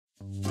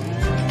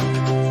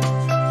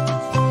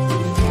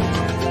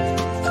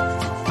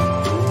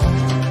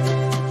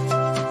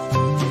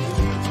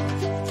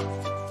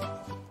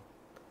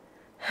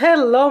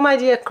Hello my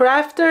dear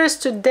crafters,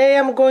 today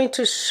I'm going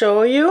to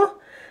show you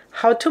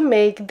how to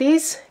make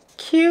this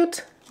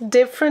cute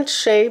different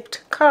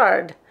shaped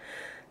card.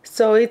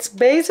 So it's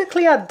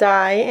basically a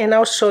die, and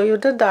I'll show you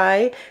the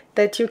die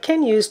that you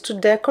can use to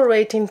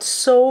decorate in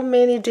so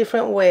many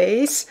different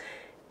ways,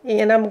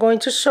 and I'm going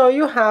to show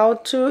you how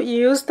to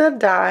use the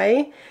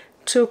die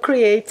to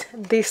create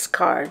this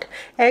card.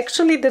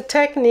 Actually, the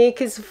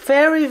technique is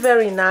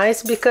very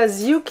nice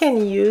because you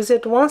can use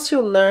it once you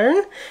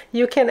learn.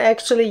 You can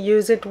actually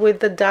use it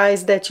with the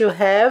dies that you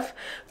have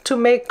to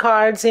make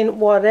cards in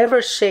whatever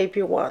shape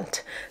you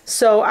want.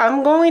 So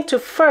I'm going to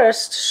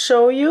first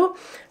show you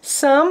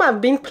some.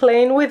 I've been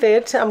playing with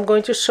it. I'm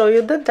going to show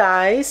you the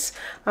dies.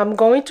 I'm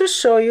going to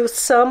show you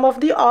some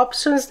of the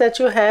options that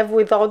you have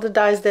with all the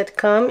dies that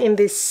come in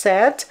this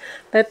set.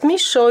 Let me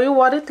show you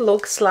what it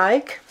looks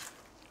like.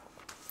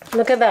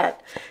 Look at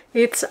that.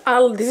 This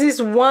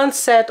is one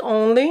set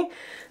only,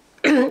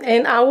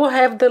 and I will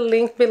have the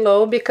link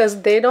below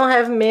because they don't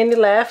have many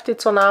left.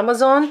 It's on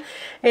Amazon,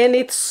 and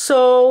it's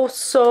so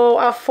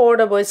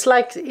affordable. It's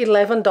like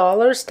 $11,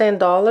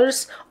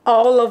 $10,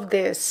 all of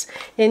this,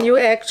 and you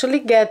actually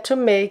get to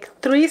make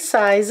 3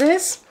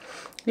 sizes.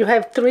 You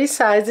have 3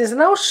 sizes,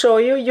 and I'll show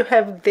you. You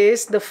have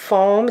this, the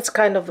foam. It's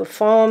kind of a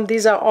foam.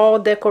 These are all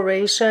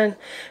decoration.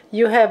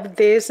 You have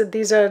this.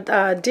 These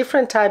are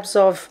different types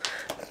of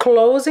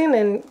closing,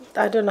 and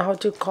I don't know how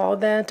to call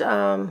that,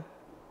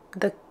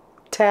 the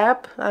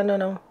tab, I don't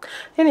know.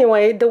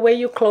 Anyway, the way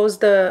you close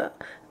the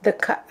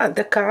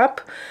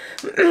cup.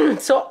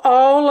 So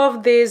all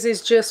of this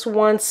is just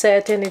one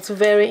set, and it's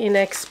very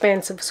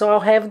inexpensive. So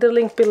I'll have the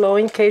link below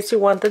in case you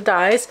want the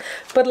dies.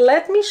 But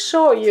let me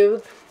show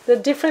you the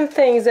different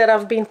things that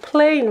I've been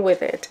playing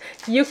with it.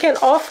 You can,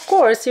 of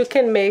course, you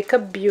can make a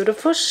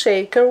beautiful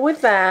shaker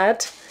with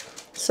that.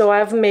 So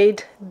I've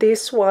made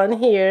this one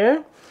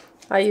here.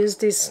 I use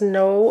this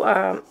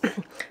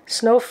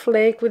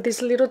snowflake with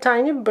this little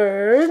tiny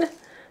bird.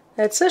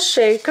 That's a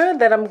shaker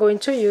that I'm going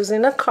to use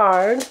in a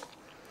card.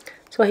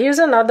 So here's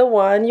another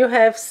one. You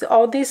have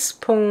all these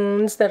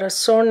spoons that are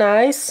so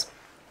nice.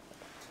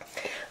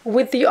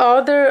 With the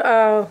other,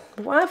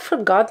 I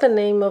forgot the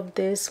name of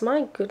this,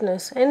 my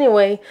goodness.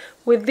 Anyway,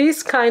 with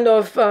this kind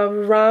of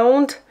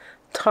round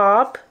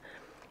top,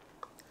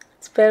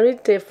 it's very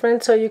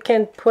different. So you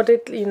can put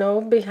it, you know,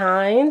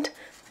 behind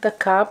the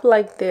cup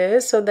like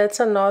this. So that's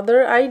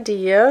another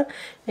idea,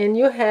 and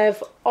you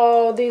have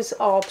all these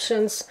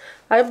options.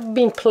 I've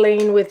been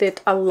playing with it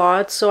a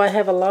lot, so I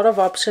have a lot of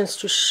options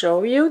to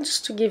show you,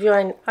 just to give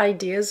you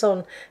ideas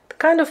on the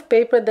kind of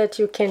paper that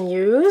you can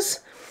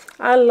use.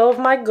 I love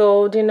my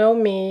gold, you know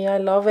me, I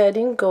love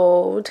adding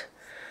gold.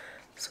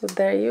 So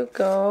there you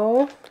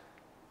go.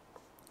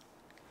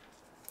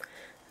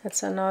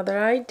 That's another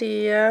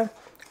idea.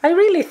 I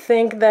really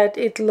think that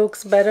it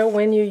looks better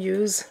when you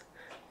use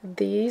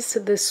the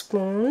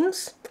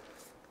spoons,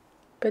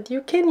 but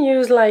you can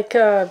use like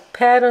a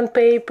pattern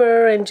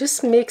paper and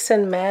just mix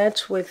and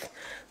match with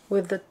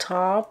the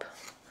top.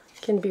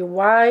 It can be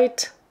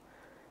white.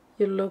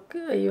 You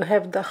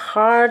have the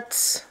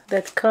hearts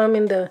that come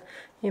in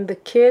the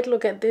kit.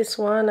 Look at this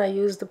one. I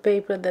used the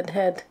paper that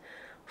had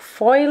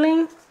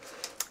foiling.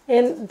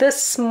 And the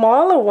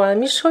smaller one, let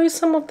me show you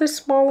some of the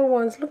smaller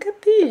ones. Look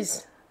at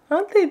these.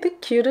 Aren't they the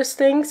cutest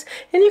things?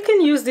 And you can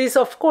use these,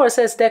 of course,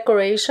 as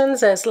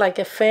decorations, as like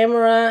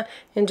ephemera,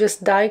 and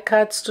just die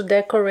cuts to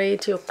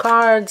decorate your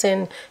cards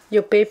and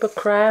your paper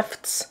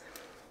crafts.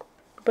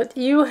 But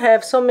you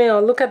have so many. Oh,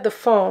 look at the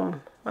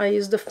foam. I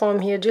used the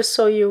foam here just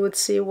so you would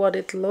see what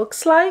it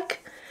looks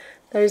like.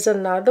 There's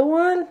another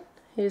one.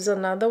 Here's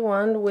another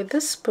one with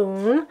the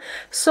spoon.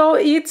 So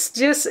it's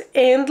just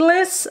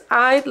endless.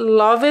 I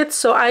love it.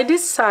 So I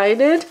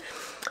decided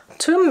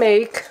to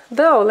make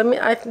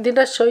did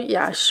I show you?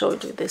 Yeah, I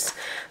showed you this.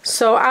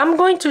 So I'm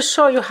going to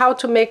show you how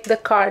to make the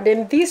card,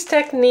 and this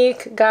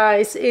technique,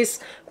 guys, is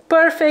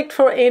perfect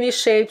for any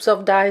shapes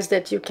of dies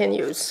that you can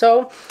use.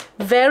 So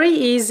very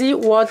easy.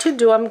 What you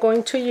do, I'm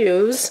going to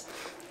use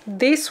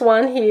this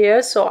one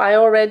here. So I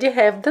already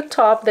have the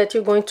top that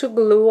you're going to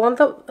glue on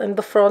in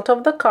the front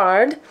of the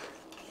card.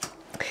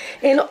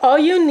 And all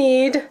you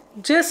need,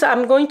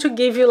 I'm going to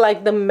give you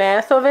like the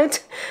math of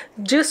it,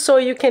 just so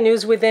you can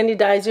use with any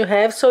dies you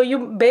have. So you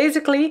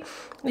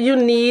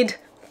need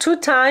 2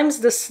 times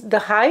the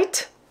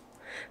height,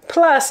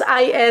 plus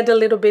I add a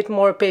little bit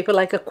more paper,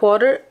 like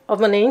 1/4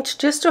 of an inch,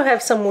 just to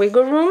have some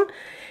wiggle room.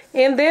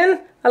 And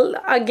then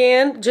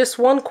again, just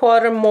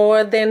 1/4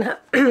 more than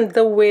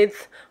the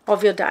width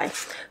of your die.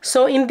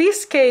 So in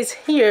this case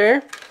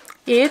here,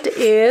 it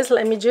is,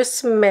 let me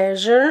just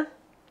measure,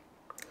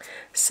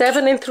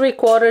 7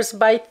 3/4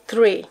 by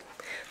 3.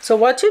 So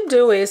what you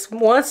do is,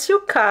 once you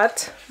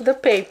cut the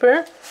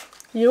paper,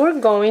 you're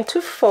going to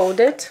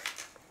fold it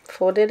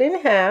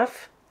in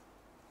half,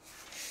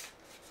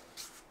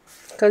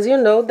 because you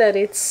know that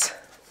it's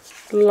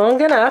long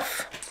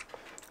enough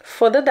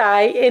for the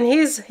die. And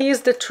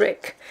here's the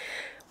trick.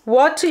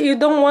 You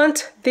don't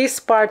want this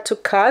part to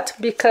cut,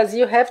 because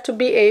you have to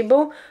be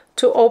able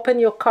to open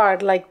your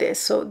card like this.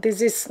 So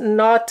this is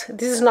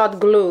not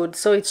glued,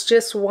 so it's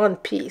just one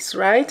piece,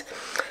 right?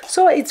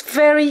 So it's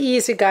very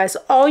easy, guys.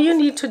 All you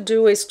need to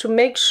do is to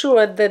make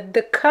sure that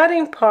the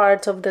cutting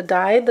part of the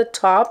die, the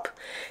top,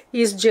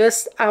 is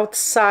just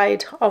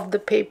outside of the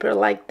paper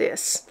like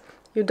this.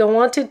 You don't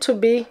want it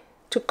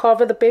to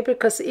cover the paper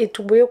because it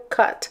will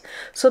cut.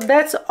 So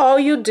that's all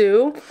you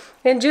do.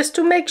 And just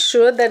to make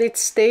sure that it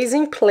stays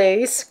in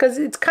place, because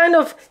it kind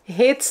of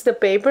hits the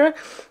paper.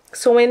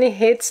 So when it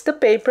hits the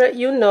paper,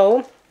 you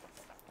know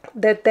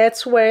that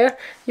that's where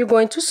you're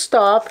going to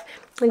stop.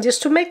 And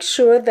just to make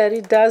sure that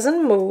it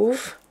doesn't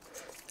move,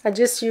 I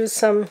just use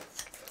some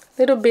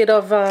little bit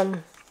of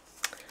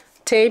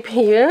tape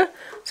here.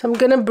 So I'm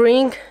gonna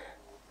bring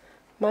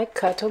my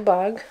cutter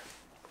bag,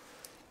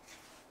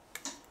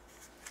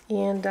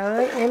 and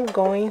I am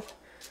going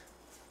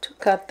to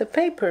cut the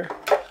paper.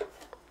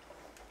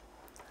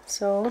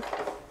 So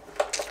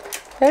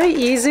very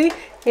easy,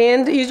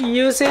 and you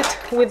use it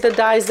with the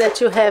dies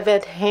that you have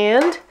at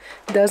hand.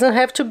 Doesn't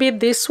have to be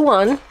this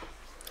one,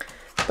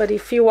 but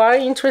if you are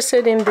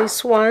interested in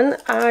this one,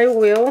 I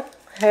will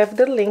have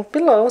the link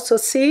below. So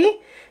see,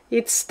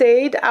 it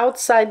stayed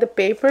outside the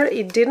paper,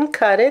 it didn't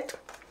cut it.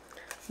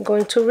 I'm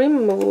going to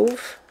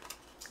remove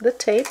the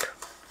tape.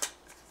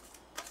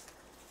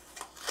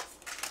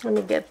 Let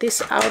me get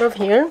this out of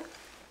here.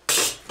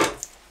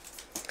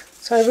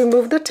 So I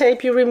remove the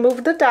tape, you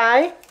remove the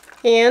die,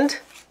 and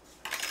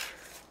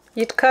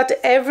it cut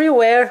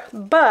everywhere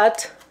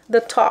but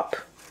the top.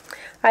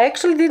 I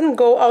actually didn't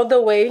go all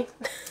the way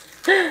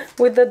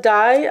with the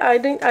die. I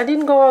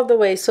didn't go all the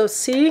way. So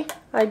see,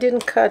 I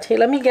didn't cut here.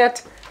 Let me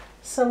get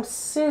some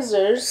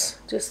scissors.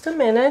 Just a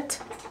minute.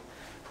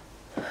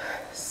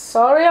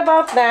 Sorry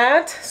about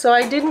that. So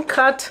I didn't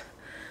cut.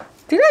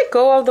 Did I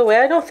go all the way?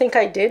 I don't think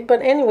I did,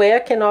 but anyway, I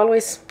can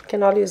always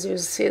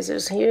use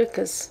scissors here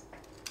because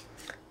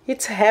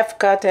it's half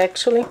cut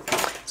actually.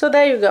 So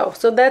there you go.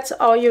 So that's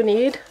all you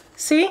need.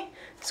 See?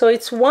 So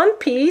it's one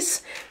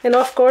piece, and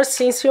of course,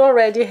 since you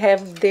already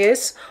have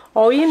this,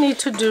 all you need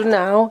to do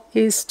now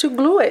is to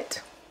glue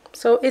it.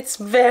 So it's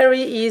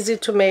very easy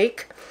to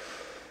make.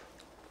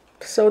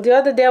 So the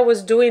other day I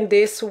was doing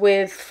this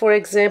with, for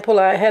example,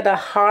 I had a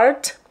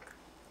heart,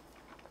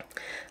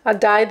 a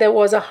die that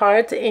was a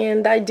heart,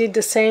 and I did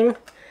the same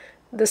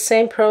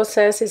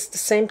process. It's the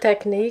same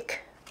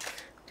technique,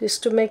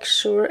 just to make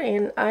sure.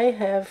 And I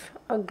have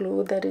a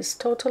glue that is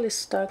totally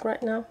stuck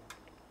right now.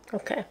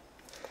 Okay.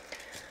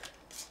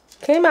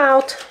 Came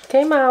out.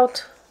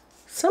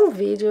 Some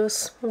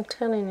videos, I'm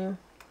telling you.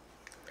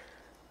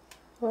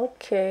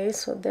 Okay,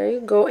 so there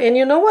you go. And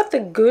you know what the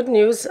good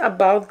news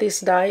about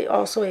this die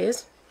also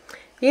is?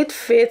 It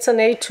fits an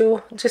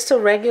A2, just a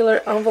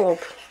regular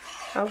envelope.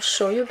 I'll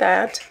show you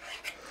that.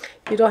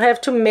 You don't have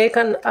to make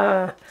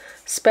a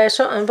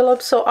special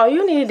envelope. So all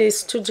you need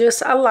is to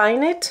just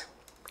align it.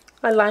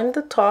 Align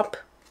the top.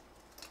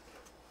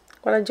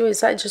 What I do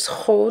is I just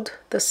hold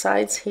the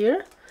sides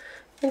here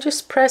and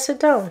just press it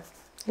down.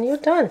 And you're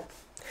done.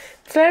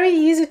 Very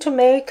easy to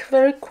make,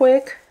 very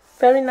quick,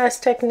 very nice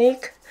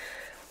technique.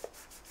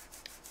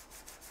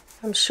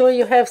 I'm sure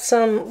you have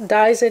some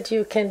dies that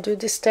you can do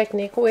this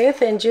technique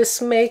with and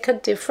just make a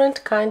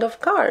different kind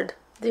of card,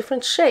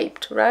 different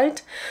shaped,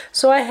 right?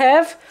 So I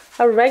have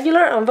a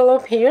regular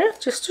envelope here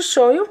just to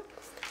show you.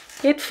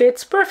 It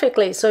fits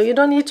perfectly, so you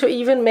don't need to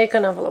even make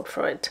an envelope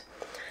for it.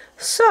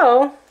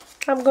 So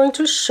I'm going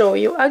to show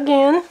you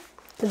again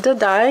the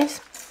die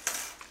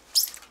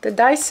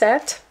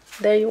set.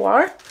 There you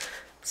are.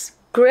 It's a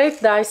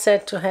great die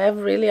set to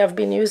have, really. I've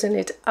been using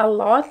it a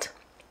lot.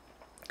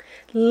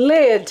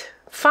 Lid.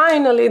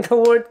 Finally the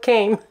word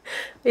came.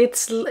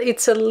 It's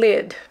a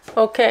lid.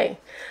 Okay.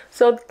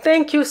 So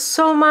thank you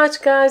so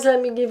much, guys.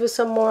 Let me give you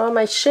some more on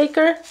my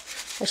shaker.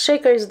 My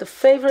shaker is the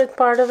favorite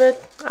part of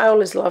it. I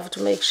always love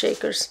to make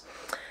shakers.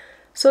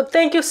 So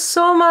thank you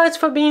so much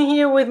for being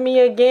here with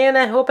me again.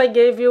 I hope I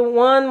gave you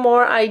one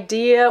more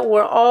idea.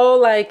 We're all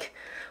like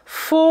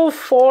full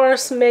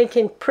force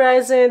making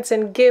presents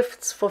and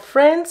gifts for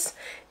friends,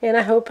 and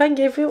I hope I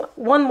give you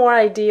one more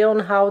idea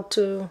on how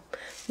to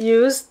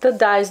use the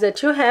dies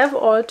that you have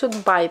or to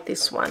buy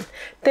this one.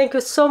 Thank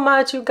you so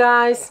much, you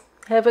guys.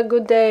 Have a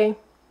good day.